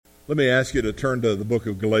Let me ask you to turn to the book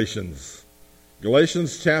of Galatians.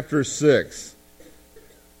 Galatians chapter 6. I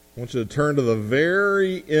want you to turn to the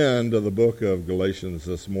very end of the book of Galatians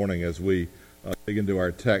this morning as we dig into our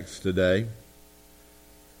text today.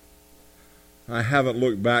 I haven't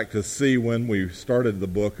looked back to see when we started the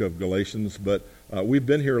book of Galatians, but we've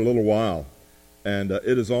been here a little while, and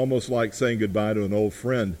it is almost like saying goodbye to an old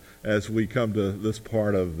friend as we come to this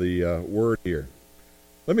part of the word here.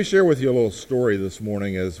 Let me share with you a little story this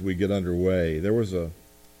morning as we get underway. There was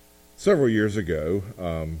several years ago,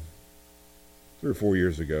 3 or 4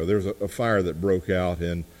 years ago, there was a fire that broke out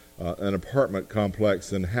in an apartment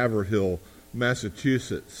complex in Haverhill,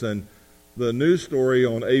 Massachusetts. And the news story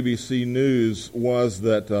on ABC News was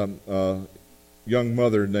that a young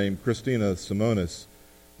mother named Christina Simonis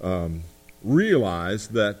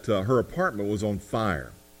realized that her apartment was on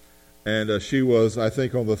fire. And she was, I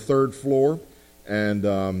think, on the 3rd floor.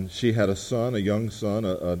 And she had a son, a young son,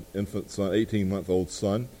 an infant son, 18-month-old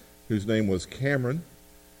son, whose name was Cameron.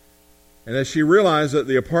 And as she realized that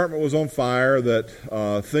the apartment was on fire,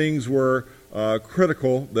 that things were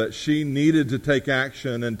critical, that she needed to take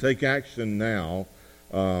action and take action now,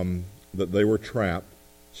 that they were trapped,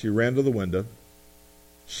 she ran to the window.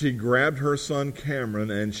 She grabbed her son Cameron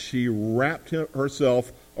and she wrapped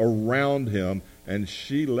herself around him, and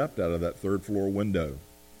she leapt out of that 3rd floor window.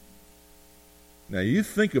 Now, you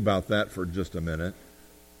think about that for just a minute.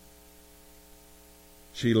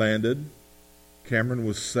 She landed. Cameron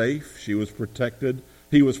was safe. She was protected.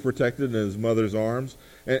 He was protected in his mother's arms.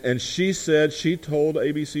 And she told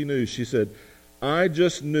ABC News, she said, I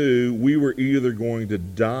just knew we were either going to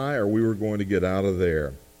die or we were going to get out of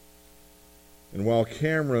there. And while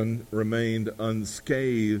Cameron remained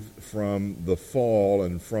unscathed from the fall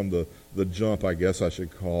and from the jump, I guess I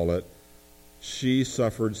should call it, she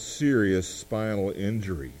suffered serious spinal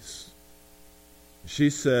injuries.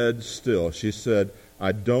 She said,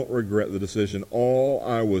 I don't regret the decision. All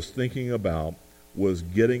I was thinking about was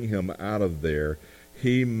getting him out of there.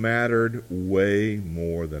 He mattered way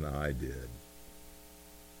more than I did.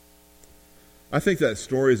 I think that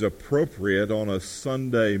story is appropriate on a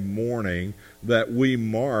Sunday morning that we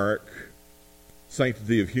mark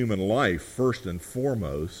sanctity of human life first and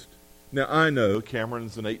foremost. Now, I know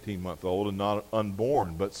Cameron's an 18-month-old and not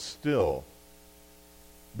unborn, but still,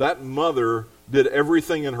 that mother did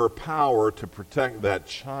everything in her power to protect that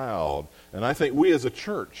child. And I think we as a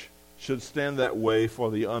church should stand that way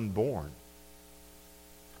for the unborn.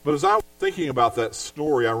 But as I was thinking about that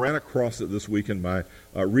story, I ran across it this week in my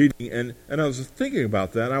reading, and I was thinking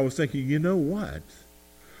about that, and I was thinking, you know what?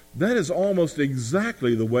 That is almost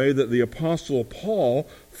exactly the way that the Apostle Paul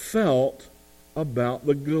felt about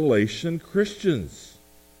the Galatian Christians.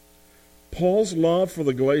 Paul's love for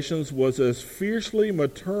the Galatians was as fiercely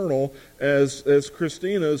maternal as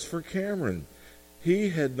Christina's for Cameron.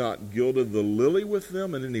 He had not gilded the lily with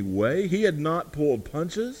them in any way. He had not pulled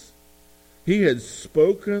punches. He had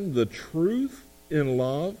spoken the truth in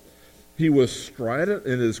love. He was strident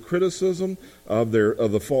in his criticism of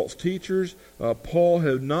the false teachers. Paul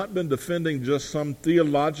had not been defending just some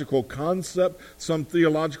theological concept, some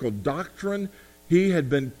theological doctrine. He had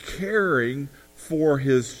been caring for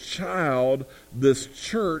his child, this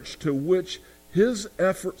church to which his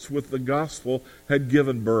efforts with the gospel had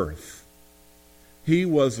given birth. He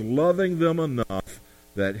was loving them enough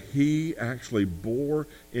that he actually bore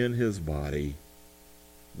in his body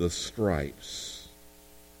the stripes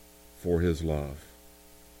for his love.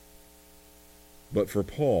 But for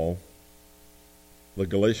Paul, the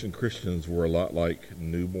Galatian Christians were a lot like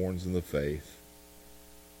newborns in the faith.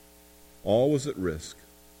 All was at risk.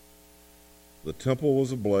 The temple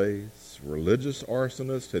was ablaze. Religious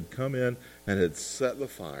arsonists had come in and had set the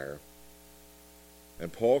fire.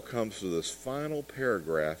 And Paul comes to this final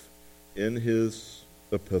paragraph in his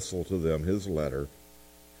epistle to them, his letter.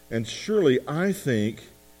 And surely I think,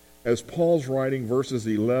 as Paul's writing verses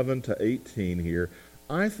 11 to 18 here,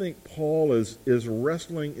 I think Paul is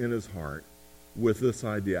wrestling in his heart with this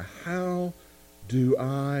idea. How do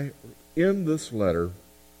I end this letter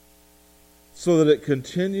so that it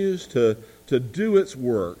continues to do its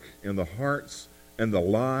work in the hearts and the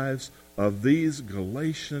lives of these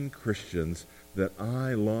Galatian Christians that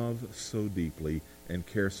I love so deeply and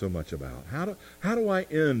care so much about? How do I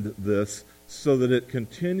end this so that it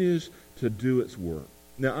continues to do its work?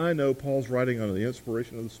 Now, I know Paul's writing under the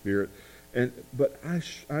inspiration of the Spirit, but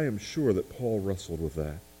I am sure that Paul wrestled with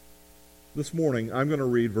that. This morning, I'm going to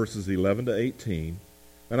read verses 11 to 18,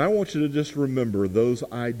 and I want you to just remember those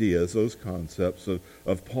ideas, those concepts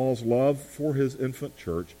of Paul's love for his infant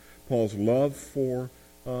church, Paul's love for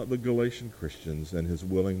the Galatian Christians, and his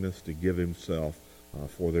willingness to give himself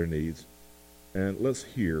for their needs. And let's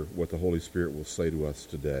hear what the Holy Spirit will say to us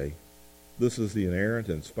today. This is the inerrant,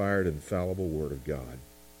 inspired, infallible Word of God.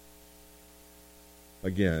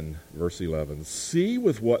 Again, verse 11. See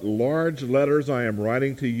with what large letters I am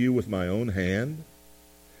writing to you with my own hand.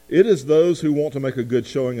 It is those who want to make a good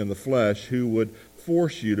showing in the flesh who would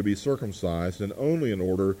force you to be circumcised, and only in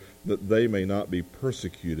order that they may not be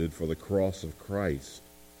persecuted for the cross of Christ.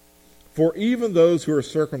 For even those who are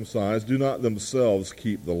circumcised do not themselves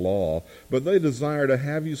keep the law, but they desire to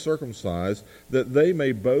have you circumcised, that they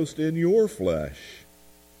may boast in your flesh.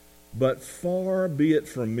 But far be it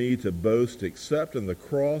from me to boast except in the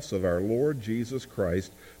cross of our Lord Jesus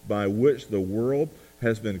Christ, by which the world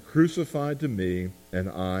has been crucified to me, and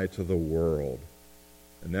I to the world.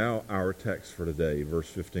 And now our text for today, verse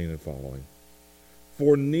 15 and following.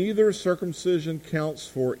 For neither circumcision counts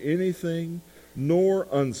for anything, nor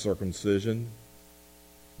uncircumcision,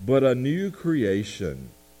 but a new creation.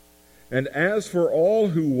 And as for all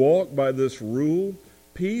who walk by this rule,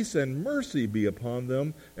 peace and mercy be upon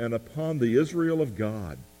them and upon the Israel of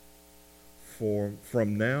God. For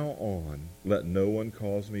from now on let no one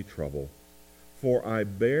cause me trouble, for I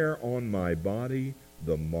bear on my body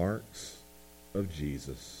the marks of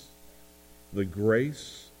Jesus. The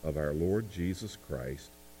grace of our Lord Jesus Christ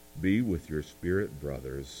be with your spirit,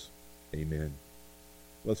 brothers. Amen.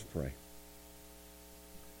 Let's pray.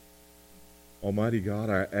 Almighty God,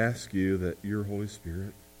 I ask you that your Holy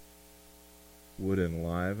Spirit would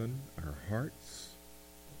enliven our hearts,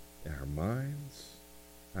 our minds,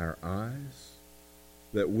 our eyes,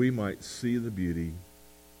 that we might see the beauty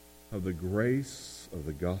of the grace of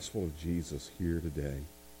the gospel of Jesus here today.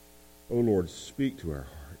 O Lord, speak to our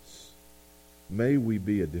hearts. May we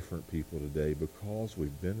be a different people today because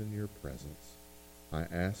we've been in your presence. I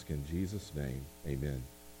ask in Jesus' name, amen.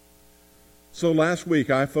 So last week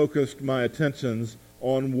I focused my attentions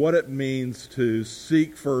on what it means to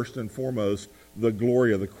seek first and foremost the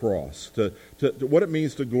glory of the cross, to what it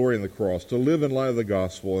means to glory in the cross, to live in light of the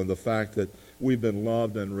gospel and the fact that we've been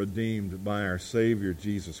loved and redeemed by our Savior,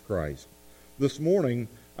 Jesus Christ. This morning,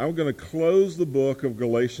 I'm going to close the book of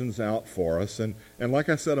Galatians out for us, and like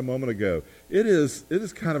I said a moment ago, it is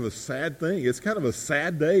kind of a sad thing. It's kind of a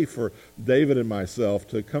sad day for David and myself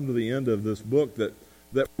to come to the end of this book that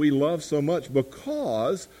we love so much,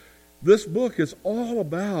 because this book is all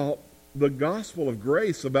about the gospel of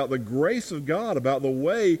grace, about the grace of God, about the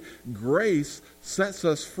way grace sets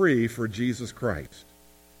us free for Jesus Christ.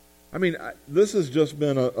 I mean, this has just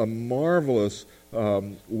been a marvelous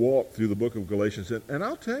walk through the book of Galatians. And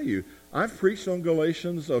I'll tell you, I've preached on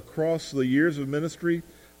Galatians across the years of ministry,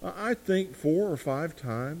 I think 4 or 5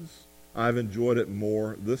 times. I've enjoyed it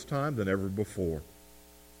more this time than ever before.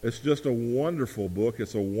 It's just a wonderful book.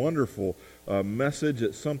 It's a wonderful message.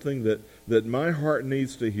 It's something that my heart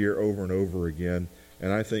needs to hear over and over again,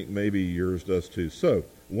 and I think maybe yours does too. So,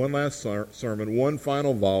 one last sermon, one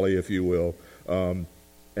final volley, if you will,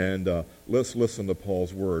 and let's listen to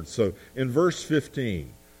Paul's words. So, in verse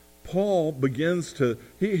 15, Paul begins to,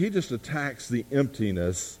 he just attacks the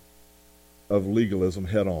emptiness of legalism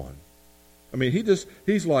head on. I mean,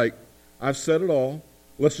 he's like, I've said it all.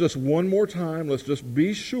 Let's just one more time, let's just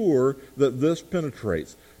be sure that this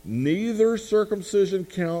penetrates. Neither circumcision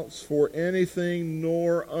counts for anything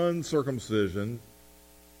nor uncircumcision,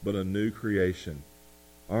 but a new creation.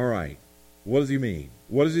 All right, what does he mean?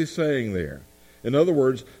 What is he saying there? In other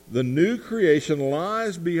words, the new creation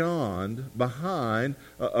lies behind,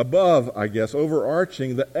 above, I guess,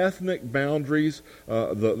 overarching the ethnic boundaries,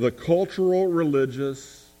 the cultural,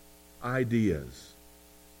 religious ideas.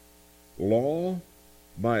 Law,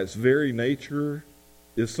 by its very nature,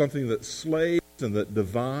 is something that slaves and that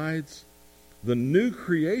divides. The new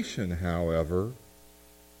creation, however,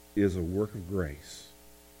 is a work of grace.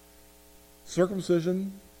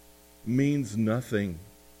 Circumcision means nothing.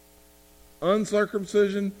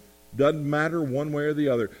 Uncircumcision doesn't matter one way or the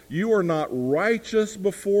other. You are not righteous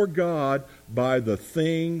before God by the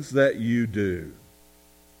things that you do.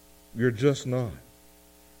 You're just not.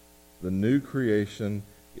 The new creation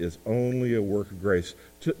is only a work of grace.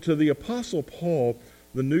 To the Apostle Paul,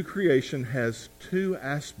 the new creation has 2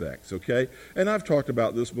 aspects, okay? And I've talked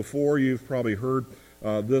about this before. You've probably heard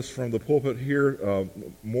this from the pulpit here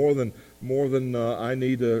more than I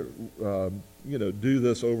need to do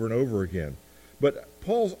this over and over again. But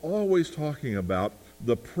Paul's always talking about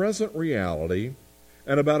the present reality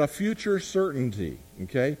and about a future certainty,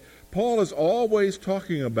 okay? Paul is always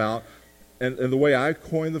talking about, and the way I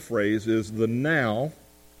coined the phrase is the now,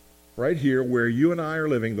 right here where you and I are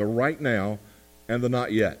living, the right now and the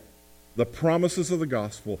not yet. The promises of the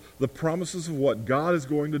gospel, the promises of what God is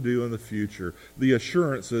going to do in the future, the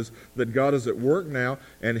assurances that God is at work now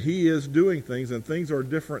and He is doing things, and things are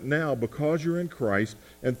different now because you're in Christ,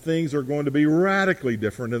 and things are going to be radically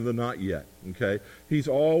different in the not yet. Okay? He's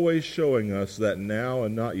always showing us that now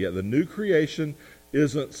and not yet. The new creation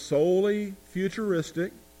isn't solely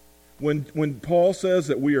futuristic. When Paul says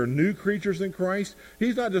that we are new creatures in Christ,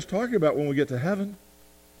 he's not just talking about when we get to heaven.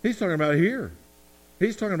 He's talking about here.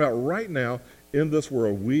 He's talking about right now in this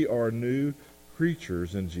world. We are new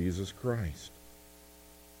creatures in Jesus Christ.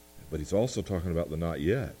 But he's also talking about the not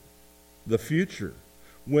yet, the future,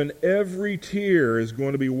 when every tear is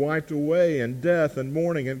going to be wiped away and death and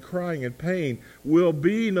mourning and crying and pain will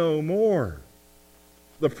be no more.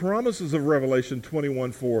 The promises of Revelation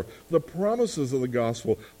 21:4, the promises of the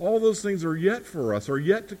gospel, all those things are yet for us, are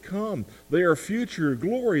yet to come. They are future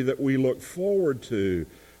glory that we look forward to.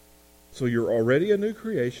 So you're already a new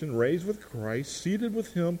creation, raised with Christ, seated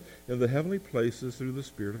with Him in the heavenly places through the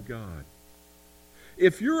Spirit of God.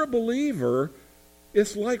 If you're a believer,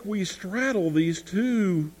 it's like we straddle these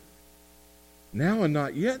two now and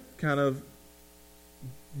not yet kind of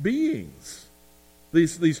beings,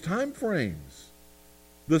 these time frames,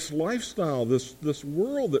 this lifestyle, this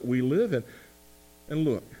world that we live in. And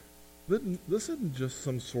look, this isn't just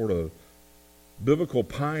some sort of biblical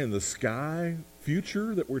pie-in-the-sky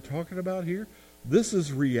future that we're talking about here. This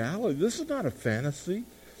is reality. This is not a fantasy.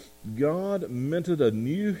 God minted a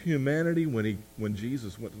new humanity when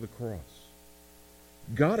Jesus went to the cross.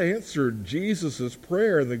 God answered Jesus'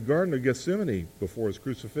 prayer in the Garden of Gethsemane before His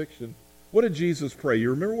crucifixion. What did Jesus pray? You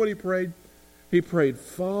remember what He prayed? He prayed,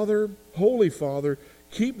 Father, Holy Father,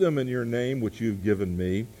 keep them in your name which you've given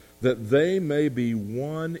me, that they may be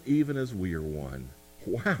one even as we are one.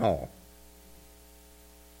 Wow.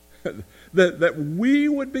 that we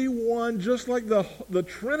would be one just like the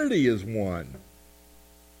Trinity is one.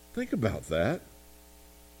 Think about that.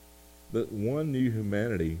 That one new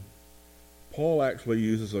humanity. Paul actually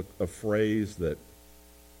uses a phrase that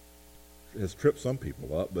has tripped some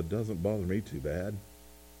people up, but doesn't bother me too bad.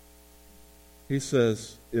 He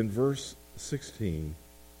says in verse 16,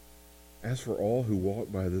 as for all who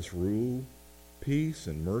walk by this rule, peace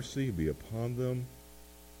and mercy be upon them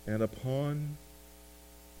and upon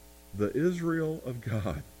the Israel of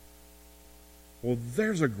God. Well,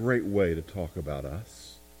 there's a great way to talk about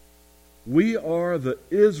us. We are the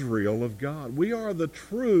Israel of God. We are the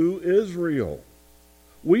true Israel.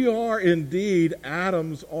 We are indeed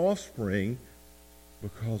Adam's offspring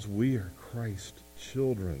because we are Christ's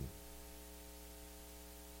children.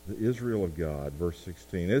 The Israel of God, verse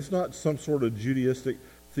 16. It's not some sort of Judaistic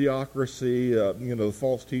theocracy, the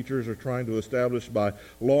false teachers are trying to establish by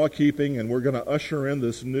law keeping, and we're going to usher in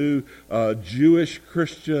this new Jewish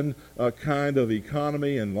Christian kind of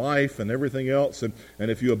economy and life and everything else. And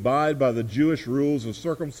if you abide by the Jewish rules of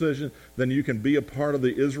circumcision, then you can be a part of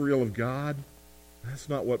the Israel of God. That's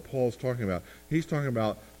not what Paul's talking about. He's talking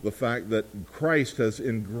about the fact that Christ has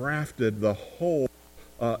engrafted the whole,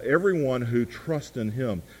 everyone who trusts in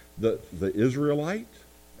Him, the Israelite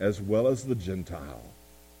as well as the Gentile.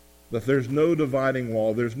 That there's no dividing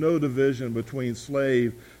wall. There's no division between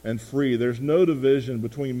slave and free. There's no division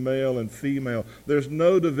between male and female. There's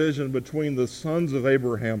no division between the sons of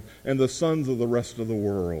Abraham and the sons of the rest of the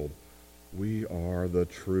world. We are the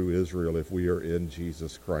true Israel if we are in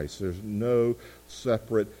Jesus Christ. There's no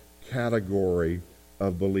separate category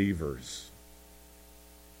of believers.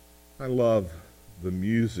 I love the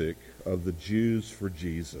music of the Jews for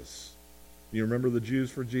Jesus. You remember the Jews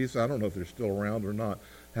for Jesus? I don't know if they're still around or not.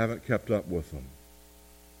 Haven't kept up with them.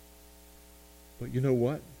 But you know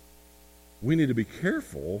what? We need to be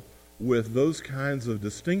careful with those kinds of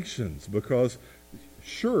distinctions because,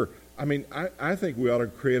 sure, I think we ought to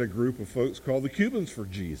create a group of folks called the Cubans for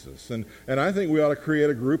Jesus. And I think we ought to create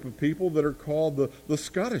a group of people that are called the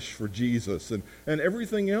Scottish for Jesus and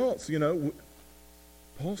everything else.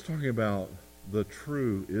 Paul's talking about the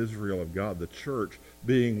true Israel of God, the church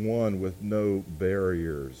being one with no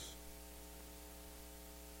barriers.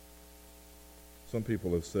 Some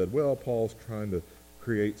people have said, well, Paul's trying to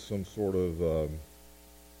create some sort of,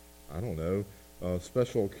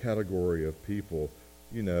 special category of people,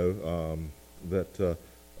 that,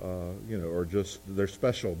 are just, they're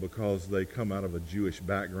special because they come out of a Jewish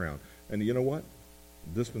background. And you know what?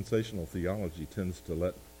 Dispensational theology tends to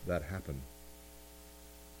let that happen.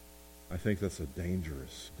 I think that's a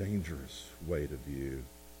dangerous, dangerous way to view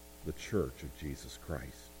the church of Jesus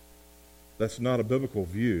Christ. That's not a biblical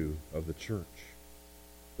view of the church.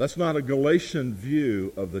 That's not a Galatian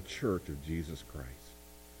view of the church of Jesus Christ.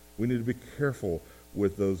 We need to be careful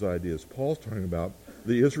with those ideas. Paul's talking about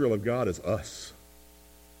the Israel of God is us.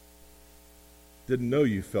 Didn't know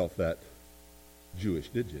you felt that Jewish,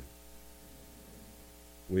 did you?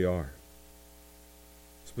 We are.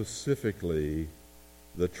 Specifically,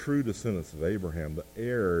 the true descendants of Abraham, the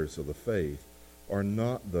heirs of the faith, are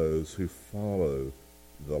not those who follow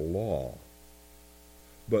the law,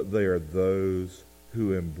 but they are those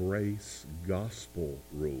who embrace gospel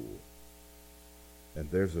rule. And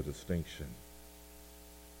there's a distinction.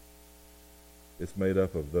 It's made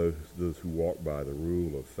up of those who walk by the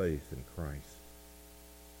rule of faith in Christ.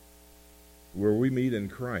 Where we meet in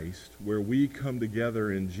Christ, where we come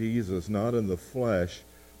together in Jesus, not in the flesh,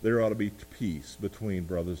 there ought to be peace between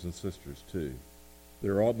brothers and sisters too.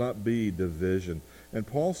 There ought not be division. And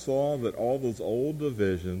Paul saw that all those old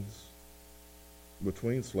divisions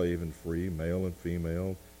between slave and free, male and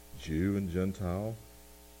female, Jew and Gentile,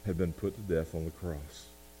 had been put to death on the cross.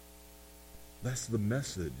 That's the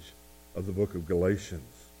message of the book of Galatians.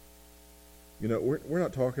 You know, we're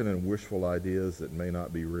not talking in wishful ideas that may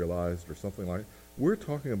not be realized or something like that. We're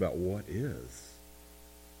talking about what is.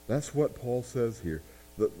 That's what Paul says here.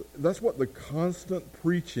 That's what the constant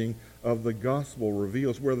preaching of the gospel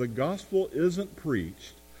reveals. Where the gospel isn't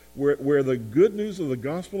preached, where the good news of the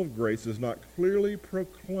gospel of grace is not clearly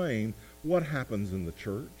proclaimed, what happens in the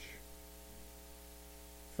church?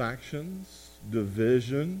 Factions,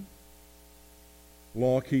 division,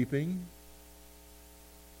 law-keeping.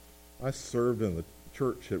 I served in the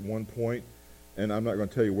church at one point, and I'm not going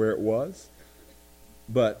to tell you where it was,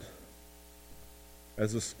 but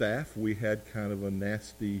as a staff, we had kind of a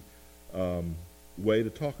nasty way to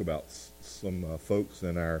talk about some folks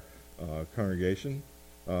in our congregation.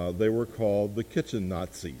 They were called the kitchen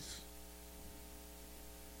Nazis.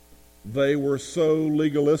 They were so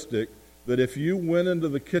legalistic that if you went into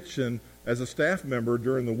the kitchen as a staff member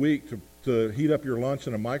during the week to heat up your lunch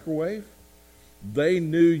in a microwave, they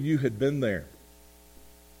knew you had been there.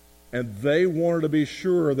 And they wanted to be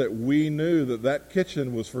sure that we knew that that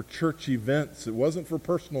kitchen was for church events. It wasn't for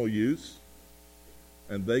personal use.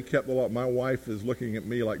 And they kept the law. My wife is looking at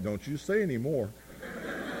me like, don't you say any more.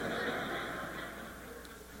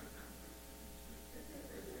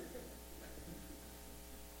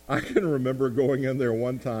 I can remember going in there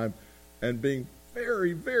one time and being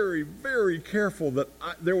very, very, very careful that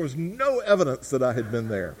there was no evidence that I had been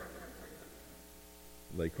there.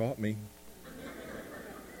 They caught me.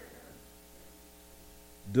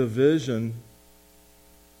 Division,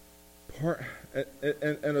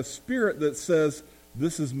 and a spirit that says,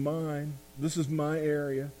 this is mine, this is my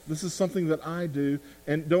area, this is something that I do,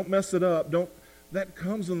 and don't mess it up. That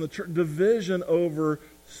comes in the church. Division over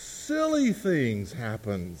silly things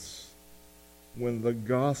happens when the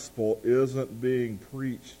gospel isn't being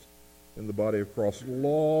preached in the body of Christ.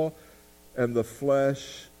 Law and the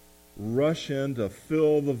flesh rush in to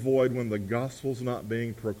fill the void when the gospel's not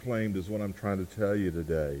being proclaimed, is what I'm trying to tell you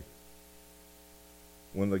today.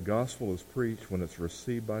 When the gospel is preached, when it's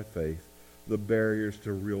received by faith, the barriers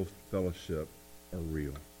to real fellowship are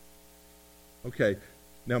real. Okay,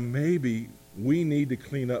 now maybe we need to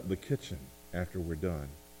clean up the kitchen after we're done.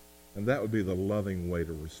 And that would be the loving way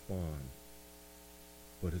to respond.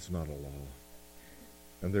 But it's not a law.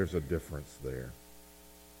 And there's a difference there.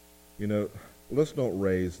 You know, let's don't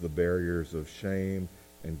raise the barriers of shame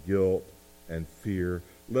and guilt and fear.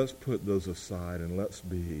 Let's put those aside and let's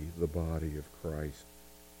be the body of Christ.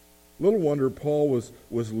 Little wonder Paul was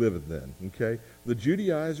living then, okay? The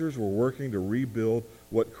Judaizers were working to rebuild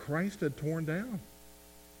what Christ had torn down.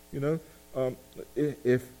 You know,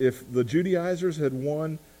 if the Judaizers had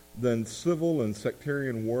won, then civil and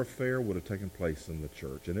sectarian warfare would have taken place in the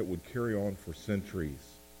church, and it would carry on for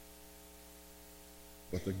centuries.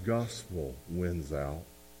 But the gospel wins out.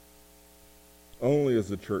 Only as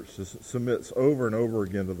the church submits over and over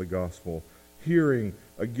again to the gospel, hearing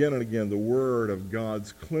again and again the word of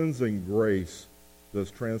God's cleansing grace,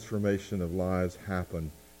 does transformation of lives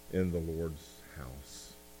happen in the Lord's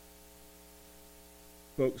house.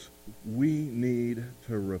 Folks, we need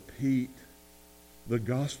to repeat the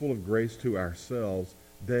gospel of grace to ourselves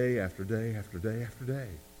day after day after day after day.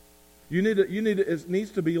 It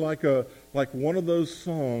needs to be like one of those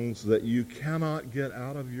songs that you cannot get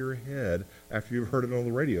out of your head after you've heard it on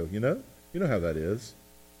the radio. You know how that is.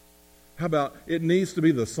 How about it needs to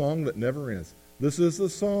be the song that never ends? This is the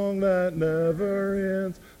song that never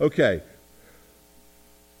ends. Okay.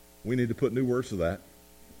 We need to put new words to that.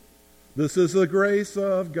 This is the grace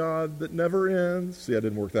of God that never ends. See, I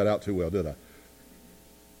didn't work that out too well, did I?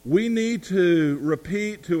 We need to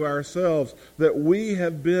repeat to ourselves that we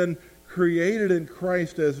have been created in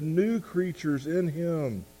Christ as new creatures in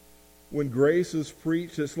Him. when grace is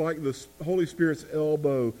preached, it's like the Holy Spirit's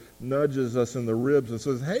elbow nudges us in the ribs and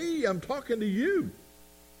says, hey, I'm talking to you.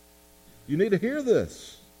 You need to hear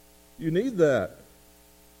this. You need that.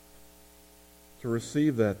 To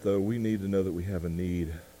receive that, though, we need to know that we have a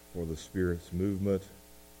need for the Spirit's movement,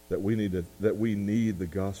 that we need the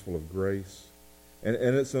gospel of grace. And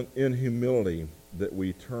it's in humility that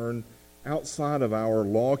we turn outside of our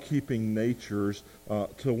law-keeping natures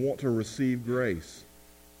to want to receive grace.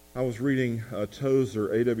 I was reading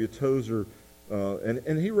Tozer, A.W. Tozer,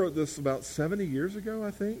 and he wrote this about 70 years ago,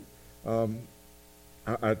 I think.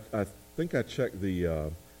 I think I checked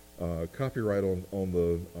the copyright on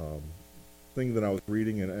the thing that I was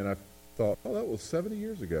reading, and I thought, oh, that was 70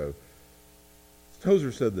 years ago.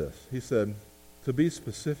 Tozer said this. He said, to be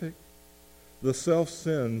specific, the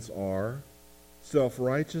self-sins are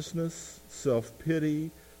self-righteousness,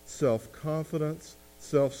 self-pity, self-confidence,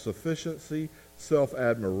 self-sufficiency,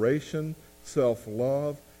 self-admiration,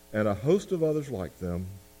 self-love, and a host of others like them.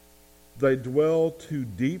 They dwell too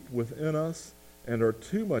deep within us and are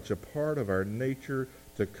too much a part of our nature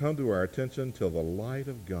to come to our attention till the light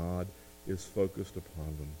of God is focused upon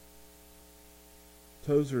them.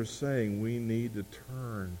 Tozer is saying we need to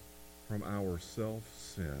turn from our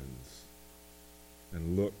self-sins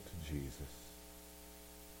and look to Jesus.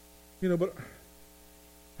 You know, but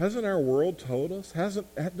hasn't our world told us?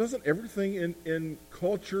 Doesn't everything in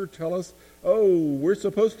culture tell us, oh, we're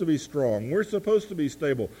supposed to be strong. We're supposed to be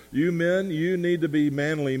stable. You men, you need to be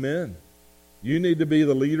manly men. You need to be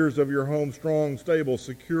the leaders of your home, strong, stable,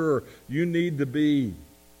 secure. You need to be.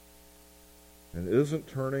 And isn't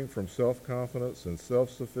turning from self-confidence and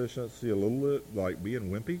self-sufficiency a little bit like being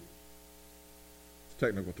wimpy? It's a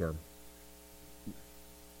technical term.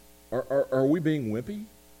 Are we being wimpy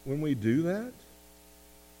when we do that?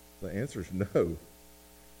 The answer is no.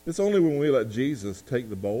 It's only when we let Jesus take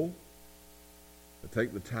the bowl,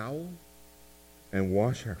 take the towel, and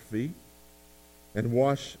wash our feet, and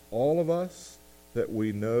wash all of us, that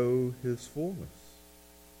we know his fullness.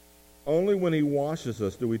 Only when he washes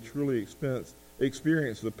us do we truly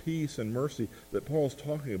experience the peace and mercy that Paul's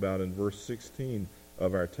talking about in verse 16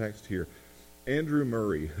 of our text here. Andrew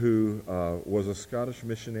Murray, who was a Scottish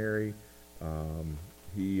missionary,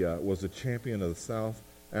 he was a champion of the South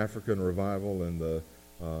African revival in the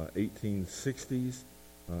 1860s.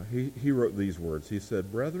 He wrote these words. He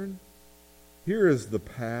said, "Brethren, here is the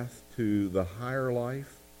path to the higher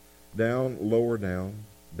life, down, lower down,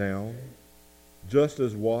 down. Just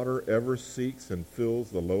as water ever seeks and fills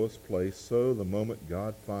the lowest place, so the moment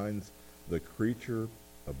God finds the creature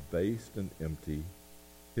abased and empty,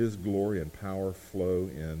 his glory and power flow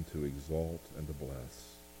in to exalt and to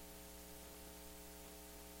bless."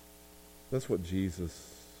 That's what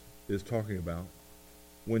Jesus is talking about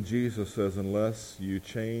when Jesus says, unless you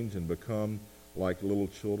change and become like little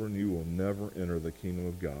children, you will never enter the kingdom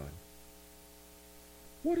of God.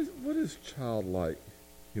 What is childlike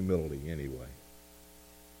humility anyway?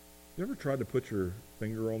 You ever tried to put your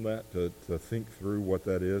finger on that to think through what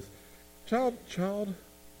that is?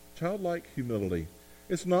 Childlike humility.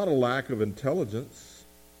 It's not a lack of intelligence.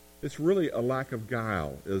 It's really a lack of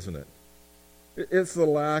guile, isn't it? It's the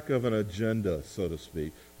lack of an agenda, so to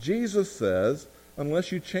speak. Jesus says,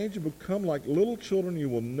 unless you change and become like little children, you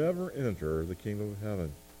will never enter the kingdom of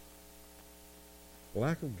heaven.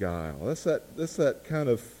 Lack of guile. That's that kind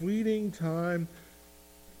of fleeting time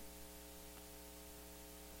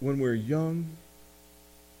when we're young,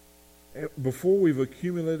 before we've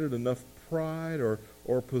accumulated enough pride or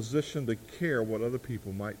position to care what other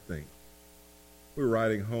people might think. We were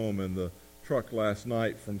riding home in the truck last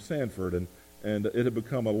night from Sanford, and it had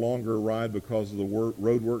become a longer ride because of the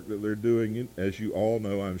road work that they're doing, as you all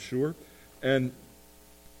know, I'm sure. And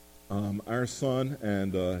our son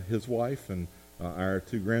and his wife and our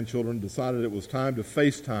two grandchildren decided it was time to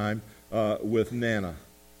FaceTime with Nana.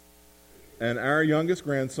 And our youngest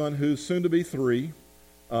grandson, who's soon to be 3,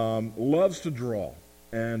 loves to draw.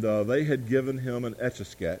 And they had given him an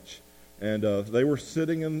Etch-a-Sketch. And they were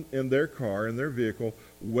sitting in their car, in their vehicle,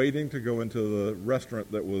 waiting to go into the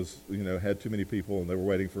restaurant that was, had too many people, and they were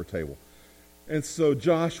waiting for a table. And so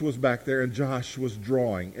Josh was back there, and Josh was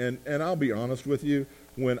drawing. And I'll be honest with you,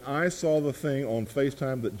 when I saw the thing on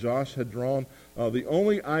FaceTime that Josh had drawn, the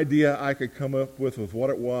only idea I could come up with what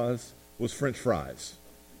it was French fries.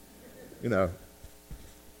 And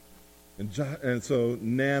so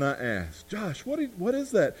Nana asked, "Josh, what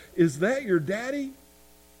is that? Is that your daddy?"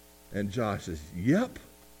 And Josh says, "Yep."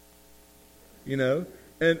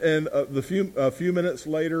 And a few minutes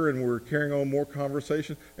later, and we're carrying on more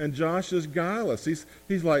conversation, and Josh is guileless.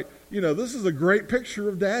 He's like, this is a great picture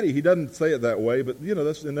of Daddy. He doesn't say it that way, but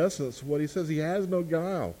that's in essence what he says. He has no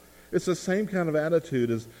guile. It's the same kind of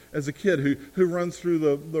attitude as a kid who runs through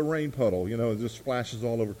the rain puddle, and just splashes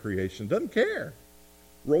all over creation. Doesn't care.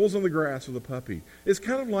 Rolls on the grass with a puppy. It's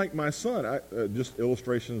kind of like my son. Just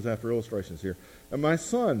illustrations after illustrations here. And my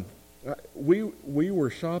son, we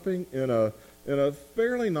were shopping in a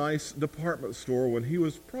fairly nice department store when he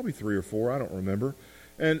was probably 3 or 4, I don't remember.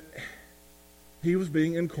 And he was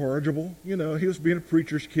being incorrigible. He was being a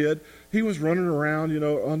preacher's kid. He was running around,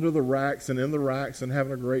 under the racks and in the racks and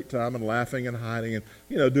having a great time and laughing and hiding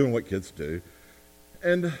and, doing what kids do.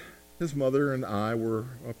 And his mother and I were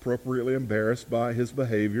appropriately embarrassed by his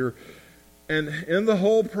behavior. And in the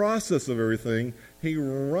whole process of everything, he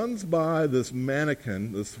runs by this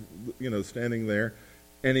mannequin, standing there,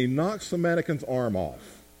 and he knocks the mannequin's arm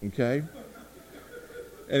off, okay?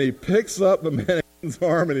 And he picks up the mannequin's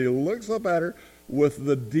arm and he looks up at her with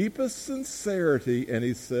the deepest sincerity and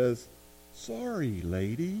he says, "Sorry,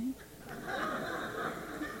 lady."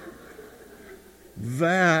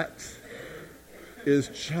 That is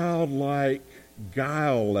childlike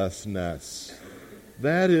guilelessness.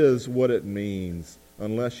 That is what it means.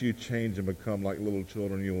 Unless you change and become like little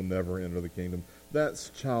children, you will never enter the kingdom. That's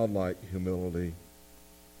childlike humility.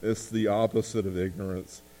 It's the opposite of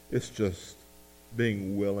ignorance. It's just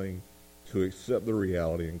being willing to accept the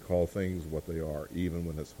reality and call things what they are, even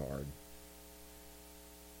when it's hard.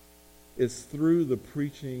 It's through the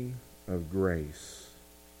preaching of grace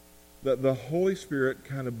that the Holy Spirit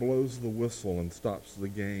kind of blows the whistle and stops the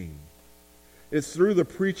game. It's through the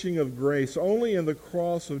preaching of grace, only in the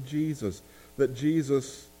cross of Jesus, that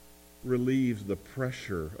Jesus relieves the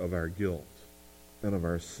pressure of our guilt and of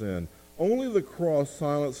our sin. Only the cross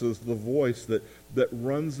silences the voice that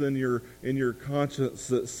runs in your conscience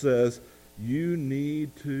that says, you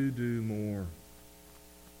need to do more.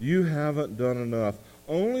 You haven't done enough.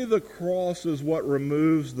 Only the cross is what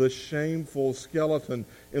removes the shameful skeleton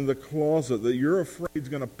in the closet that you're afraid is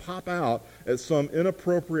going to pop out at some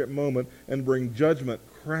inappropriate moment and bring judgment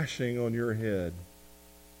crashing on your head.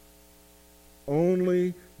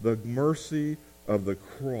 Only the mercy of the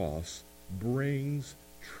cross brings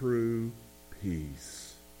true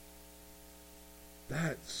peace.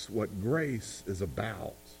 That's what grace is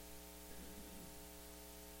about.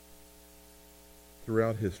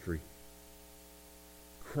 Throughout history,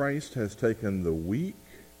 Christ has taken the weak,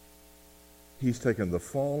 he's taken the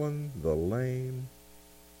fallen, the lame,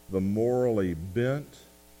 the morally bent.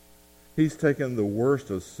 He's taken the worst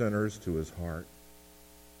of sinners to his heart.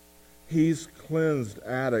 He's cleansed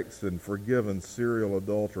addicts and forgiven serial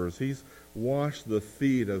adulterers. He's washed the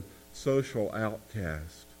feet of social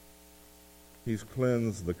outcasts. He's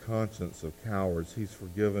cleansed the conscience of cowards. He's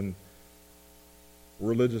forgiven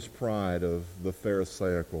religious pride of the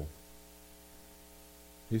Pharisaical.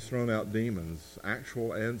 He's thrown out demons,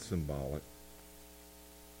 actual and symbolic.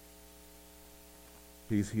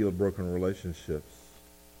 He's healed broken relationships.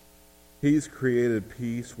 He's created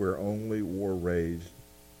peace where only war raged.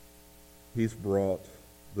 He's brought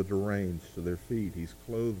the deranged to their feet. He's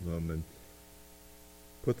clothed them and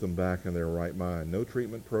put them back in their right mind. No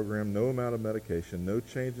treatment program, no amount of medication, no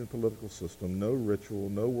change in political system, no ritual,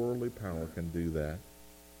 no worldly power can do that.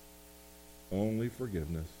 Only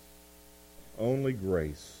forgiveness. Only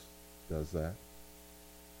grace does that.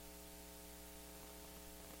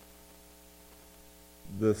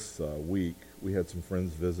 This week, we had some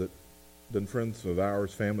friends visit. Been friends of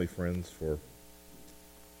ours, family friends, for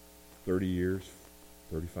 30 years,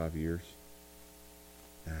 35 years.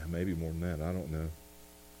 Maybe more than that, I don't know.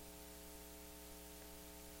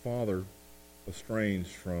 Father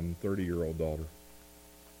estranged from 30-year-old daughter.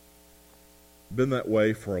 Been that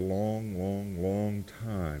way for a long, long, long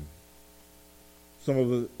time. Some of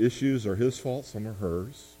the issues are his fault, some are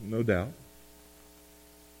hers, no doubt.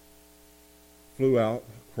 Flew out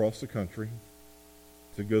across the country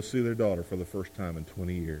to go see their daughter for the first time in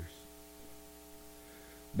 20 years.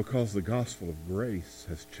 Because the gospel of grace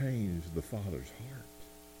has changed the Father's heart.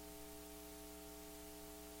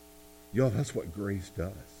 Y'all, that's what grace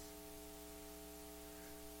does.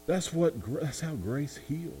 That's how grace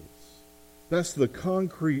heals. That's the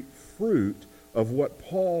concrete fruit of what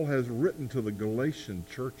Paul has written to the Galatian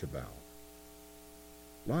church about.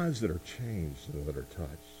 Lives that are changed and that are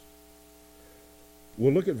touched.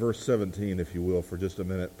 We'll look at verse 17, if you will, for just a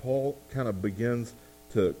minute. Paul kind of begins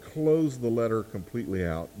to close the letter completely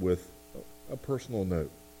out with a personal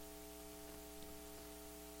note.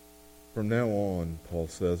 From now on, Paul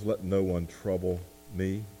says, let no one trouble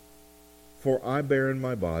me, For I bear in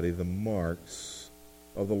my body the marks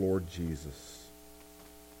of the Lord Jesus.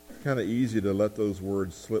 Kind of easy to let those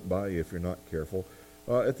words slip by you if you're not careful.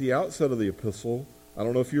 At the outset of the epistle, I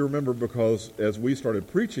don't know if you remember, because as we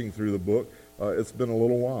started preaching through the book, it's been a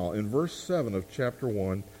little while. In verse 7 of chapter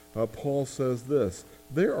 1, Paul says this: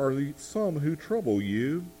 there are some who trouble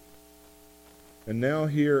you. And now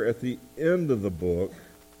here at the end of the book,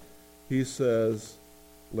 he says,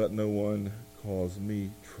 let no one cause me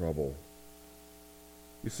trouble.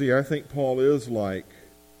 You see, I think Paul is like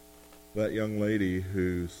that young lady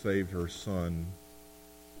who saved her son,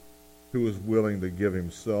 who was willing to give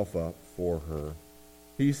himself up for her.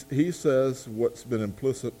 He says what's been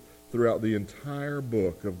implicit throughout the entire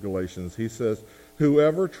book of Galatians. He says,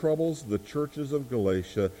 whoever troubles the churches of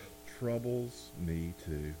Galatia troubles me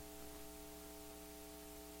too.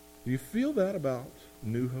 Do you feel that about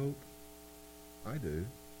New Hope? I do.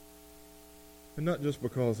 And not just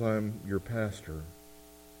because I'm your pastor.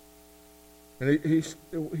 And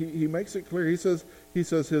he makes it clear. He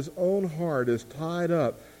says his own heart is tied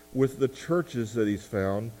up with the churches that he's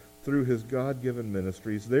found through his God-given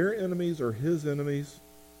ministries. Their enemies are his enemies,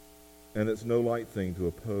 and it's no light thing to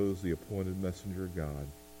oppose the appointed messenger of God.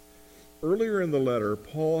 Earlier in the letter,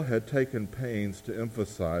 Paul had taken pains to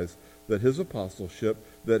emphasize that his apostleship,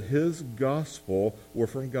 that his gospel were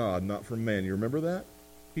from God, not from man. You remember that?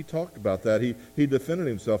 He talked about that. He defended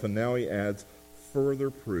himself, and now he adds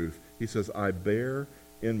further proof. He says, I bear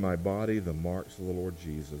in my body the marks of the Lord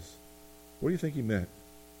Jesus. What do you think he meant?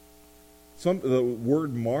 The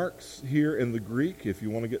word marks here in the Greek, if you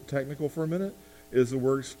want to get technical for a minute, is the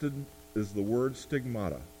word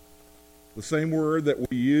stigmata. The same word that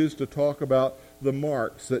we use to talk about the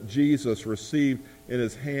marks that Jesus received in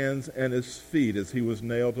his hands and his feet as he was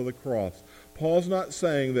nailed to the cross. Paul's not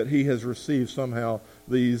saying that he has received somehow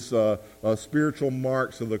these spiritual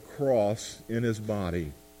marks of the cross in his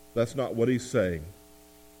body. That's not what he's saying.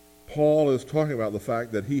 Paul is talking about the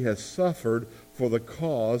fact that he has suffered for the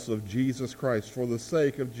cause of Jesus Christ, for the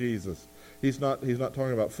sake of Jesus. He's not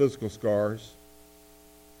talking about physical scars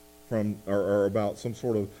or about some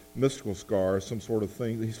sort of mystical scars, some sort of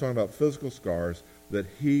thing. He's talking about physical scars that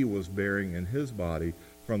he was bearing in his body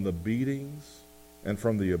from the beatings and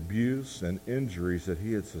from the abuse and injuries that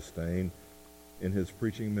he had sustained in his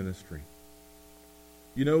preaching ministry.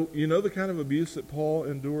 You know the kind of abuse that Paul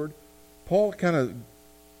endured? Paul kind of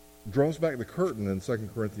draws back the curtain in 2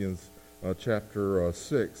 Corinthians chapter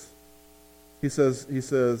 6. He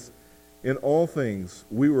says, in all things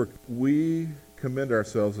we commend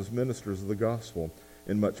ourselves as ministers of the gospel,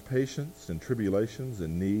 in much patience, in tribulations,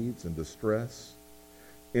 in needs, in distress,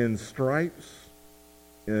 in stripes,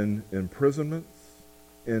 in imprisonments,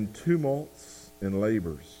 in tumults, in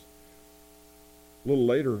labors. A little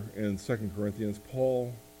later in 2 Corinthians,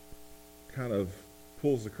 Paul kind of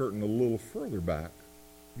pulls the curtain a little further back,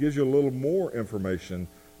 gives you a little more information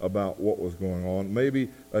about what was going on, maybe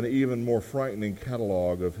an even more frightening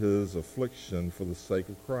catalog of his affliction for the sake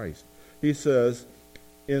of Christ. He says,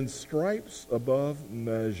 in stripes above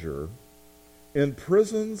measure, in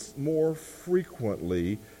prisons more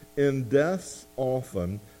frequently, in deaths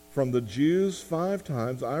often, from the Jews 5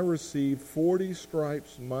 times I received 40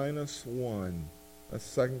 stripes minus 1.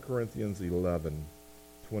 That's 2 Corinthians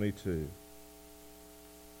 11:22.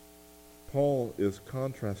 Paul is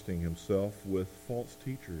contrasting himself with false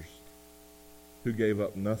teachers who gave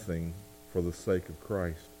up nothing for the sake of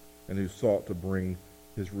Christ and who sought to bring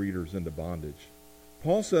his readers into bondage.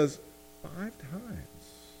 Paul says, 5 times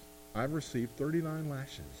I've received 39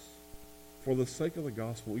 lashes for the sake of the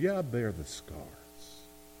gospel. Yeah, I bear the scars.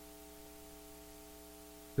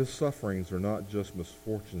 His sufferings are not just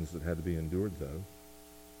misfortunes that had to be endured, though.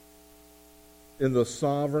 In the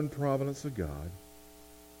sovereign providence of God,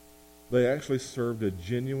 they actually served a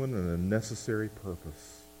genuine and a necessary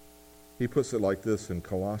purpose. He puts it like this in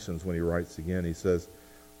Colossians when he writes again. He says,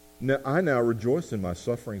 I now rejoice in my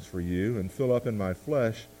sufferings for you and fill up in my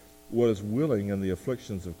flesh what is willing in the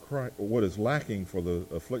afflictions of Christ, or what is lacking for the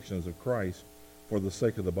afflictions of Christ for the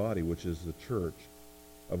sake of the body, which is the church,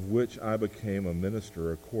 of which I became a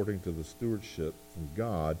minister according to the stewardship from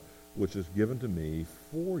God, which is given to me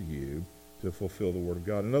for you to fulfill the word of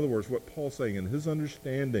God. In other words, what Paul's saying, in his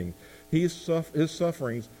understanding, his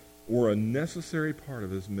sufferings were a necessary part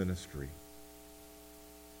of his ministry.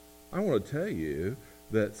 I want to tell you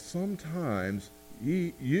that sometimes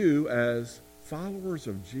you as followers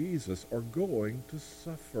of Jesus are going to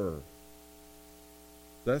suffer.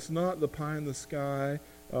 That's not the pie in the sky,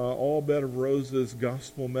 all bed of roses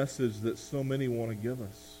gospel message that so many want to give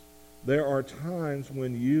us. There are times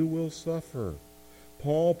when you will suffer.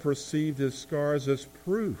 Paul perceived his scars as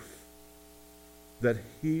proof that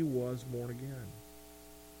he was born again,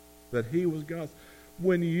 that he was God's.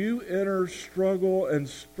 When you enter struggle and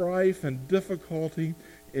strife and difficulty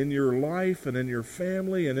in your life and in your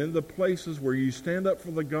family and in the places where you stand up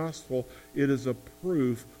for the gospel, it is a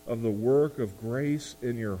proof of the work of grace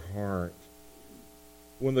in your heart.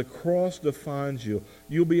 When the cross defines you,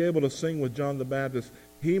 you'll be able to sing with John the Baptist,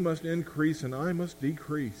 he must increase and I must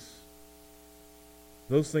decrease.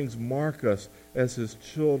 Those things mark us as his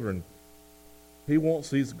children. He wants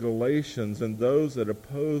these Galatians and those that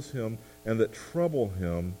oppose him and that trouble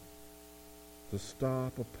him to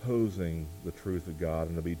stop opposing the truth of God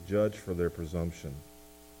and to be judged for their presumption.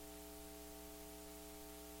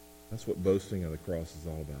 That's what boasting on the cross is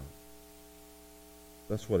all about.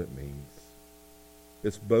 That's what it means.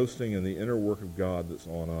 It's boasting in the inner work of God that's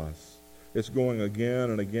on us. It's going again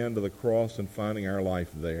and again to the cross and finding our life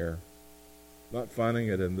there. Not finding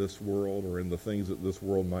it in this world or in the things that this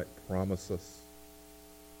world might promise us.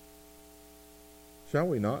 Shall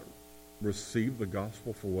we not receive the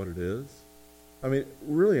gospel for what it is? I mean,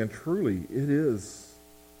 really and truly, it is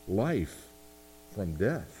life from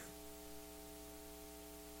death.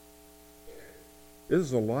 It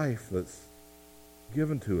is a life that's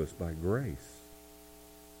given to us by grace.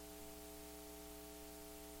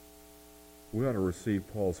 We ought to receive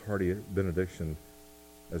Paul's hearty benediction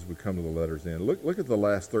as we come to the letter's end. Look at the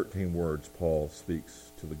last 13 words Paul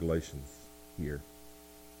speaks to the Galatians here.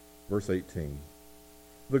 Verse 18.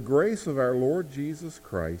 The grace of our Lord Jesus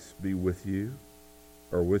Christ be with you,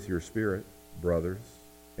 or with your spirit, brothers.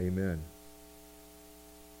 Amen.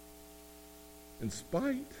 In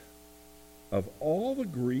spite of all the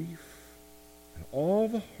grief and all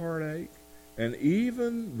the heartache and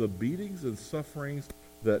even the beatings and sufferings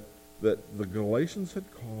that the Galatians had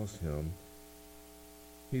caused him,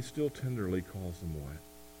 he still tenderly calls them what?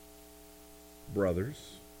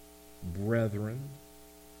 Brothers, brethren.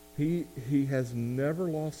 He has never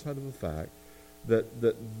lost sight of the fact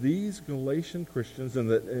that these Galatian Christians, and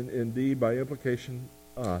that indeed by implication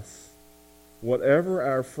us, whatever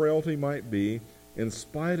our frailty might be, in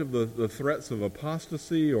spite of the threats of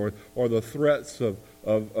apostasy or the threats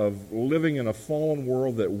of living in a fallen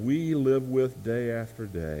world that we live with day after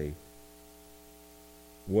day,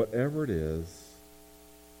 whatever it is,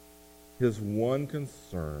 his one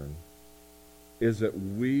concern is that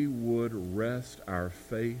we would rest our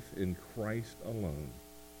faith in Christ alone.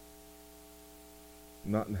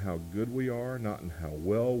 Not in how good we are, not in how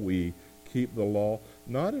well we keep the law,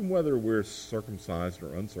 not in whether we're circumcised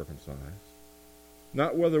or uncircumcised,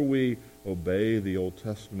 not whether we obey the Old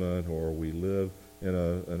Testament or we live in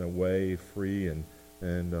a way free and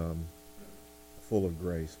full of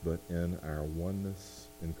grace, but in our oneness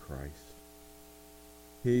in Christ.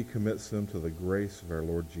 He commits them to the grace of our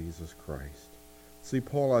Lord Jesus Christ. See,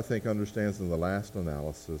 Paul, I think, understands in the last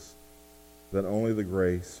analysis that only the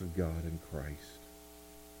grace of God in Christ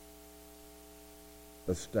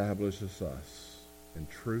establishes us in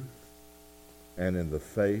truth and in the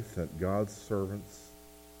faith that God's servants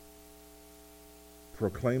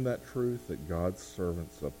proclaim that truth, that God's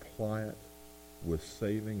servants apply it with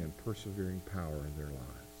saving and persevering power in their lives.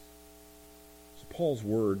 So Paul's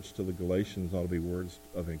words to the Galatians ought to be words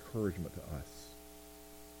of encouragement to us.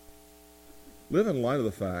 Live in light of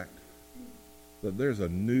the fact that there's a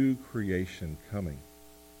new creation coming,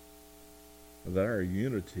 and that our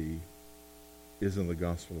unity is in the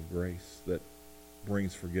gospel of grace that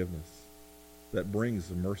brings forgiveness, that brings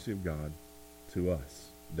the mercy of God to us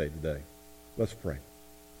day to day. Let's pray.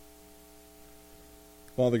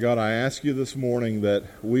 Father God, I ask you this morning that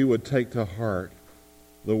we would take to heart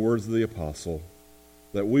the words of the apostle,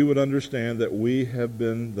 that we would understand that we have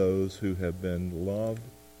been those who have been loved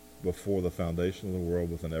before the foundation of the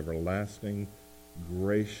world with an everlasting,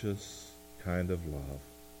 gracious kind of love.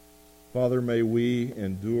 Father, may we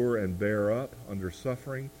endure and bear up under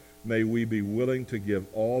suffering. May we be willing to give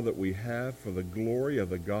all that we have for the glory of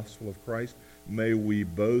the gospel of Christ. May we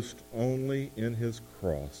boast only in his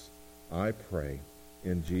cross. I pray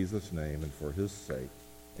in Jesus' name and for his sake.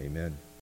 Amen.